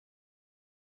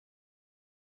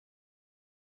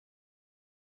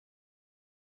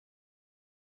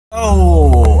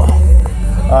Oh,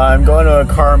 I'm going to a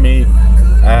car meet,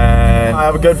 and I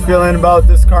have a good feeling about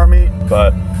this car meet,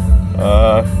 but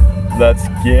let's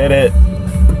get it.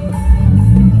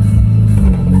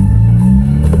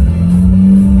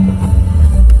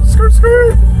 Skirt,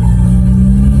 skirt.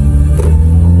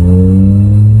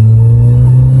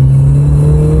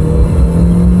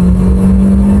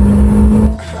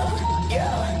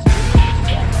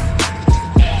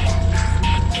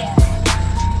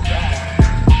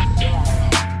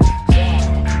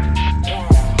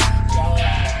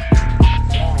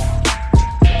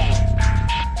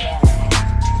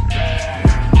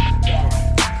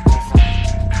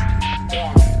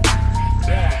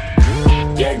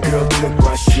 That girl took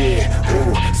my shit,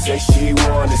 ooh, say she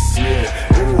wanna slip,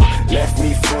 ooh, left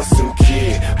me for some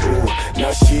kid, ooh,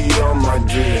 now she on my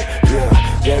dick, yeah,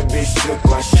 that bitch took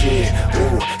my shit,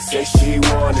 ooh, say she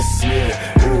wanna slip,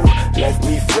 ooh, left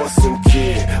me for some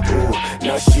kid, ooh,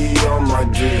 now she on my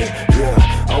dick,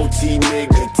 yeah, OT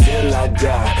nigga till I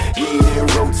die, eating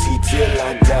roti till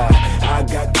I die, I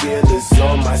got killers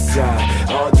on my side,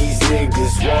 all these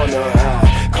niggas wanna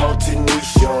hide, call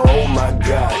Tanisha, oh my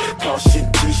god, call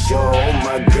Shatisha, oh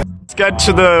my god. Let's get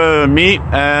to the meet,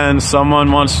 and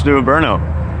someone wants to do a burnout.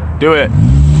 Do it.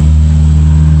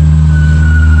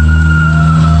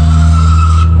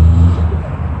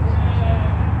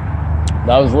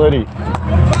 That was Liddy.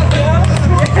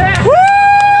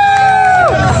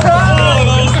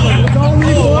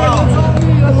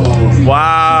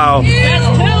 Wow.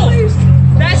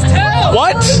 That's two.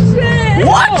 What?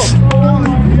 What?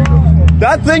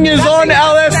 That thing is on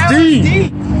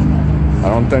LSD. I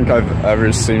don't think I've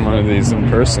ever seen one of these in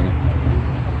person.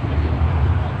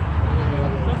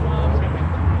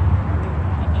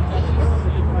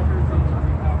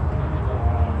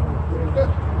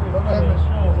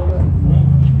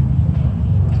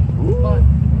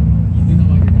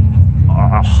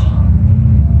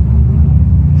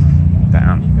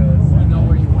 Damn.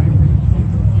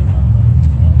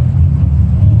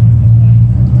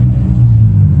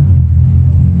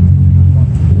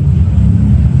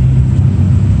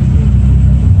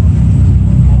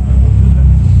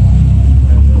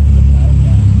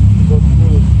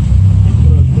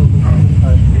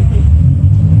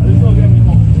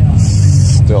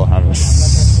 Still haven't.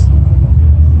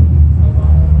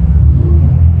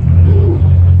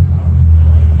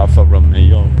 Alfa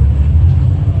Romeo.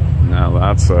 Now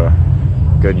that's a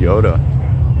good Yoda.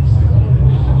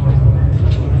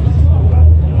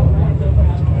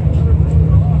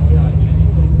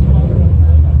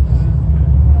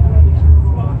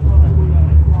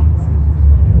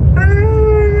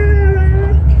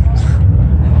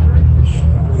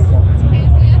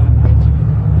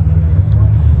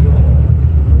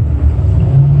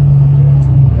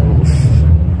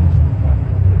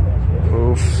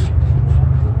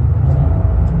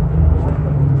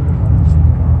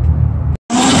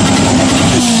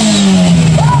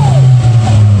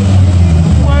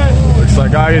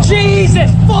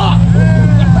 Jesus fuck!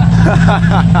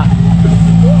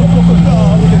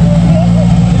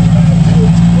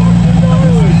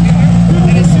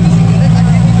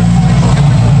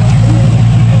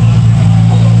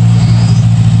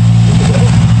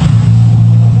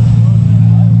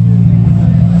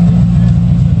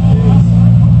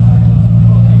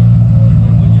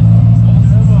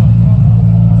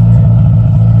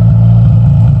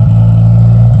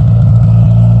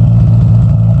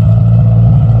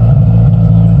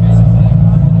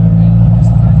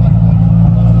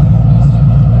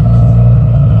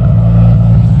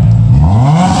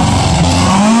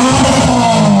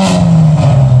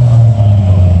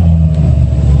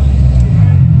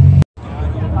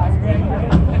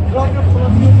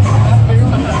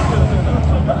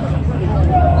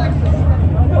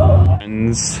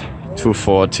 Shenanigans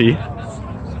 240.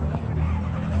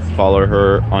 Follow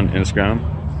her on Instagram.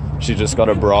 She just got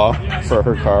a bra for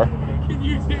her car.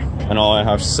 And all I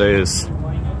have to say is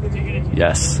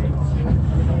yes.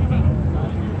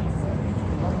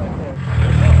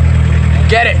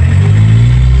 Get it!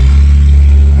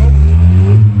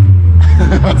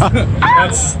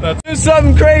 that's do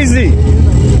something crazy!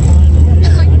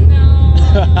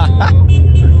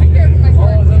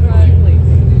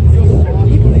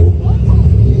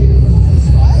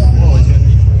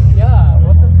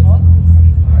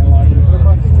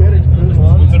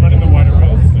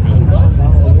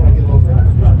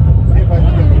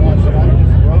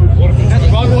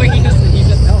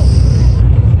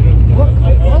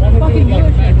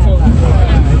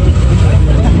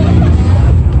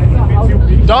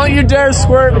 Don't you dare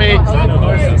squirt me!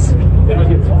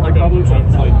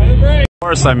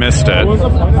 course I missed it.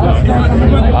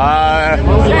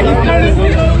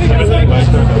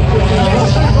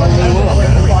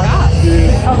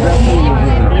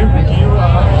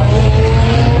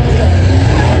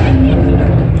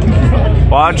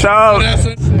 Watch out!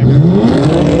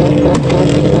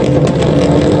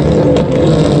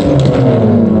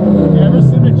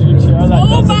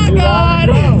 Oh my god!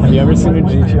 Have you ever seen a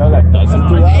GTR that doesn't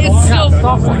do that?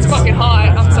 It's fucking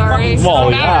hot. I'm sorry.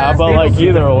 Well, yeah, but like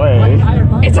either way.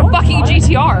 It's a fucking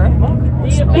GTR.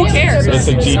 Who cares? It's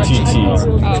a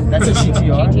GTT. Oh. That's a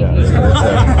GTR.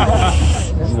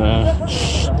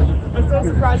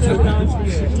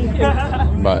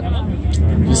 But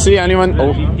you see anyone?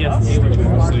 Oh.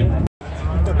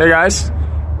 Hey guys,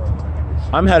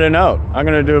 I'm heading out. I'm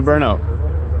gonna do a burnout.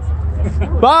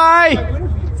 Bye.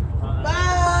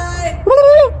 Bye.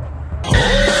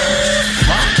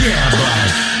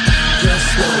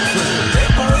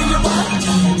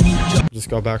 Just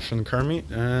got back from the car meet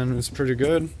and it was pretty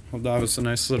good. Hope that was a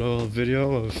nice little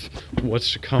video of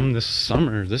what's to come this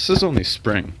summer. This is only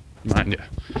spring, mind you.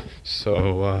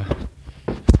 So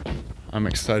I'm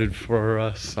excited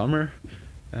for summer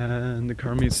and the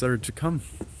car meets that are to come.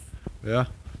 Yeah,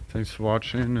 thanks for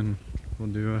watching and we'll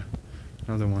do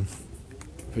another one.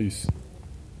 Peace.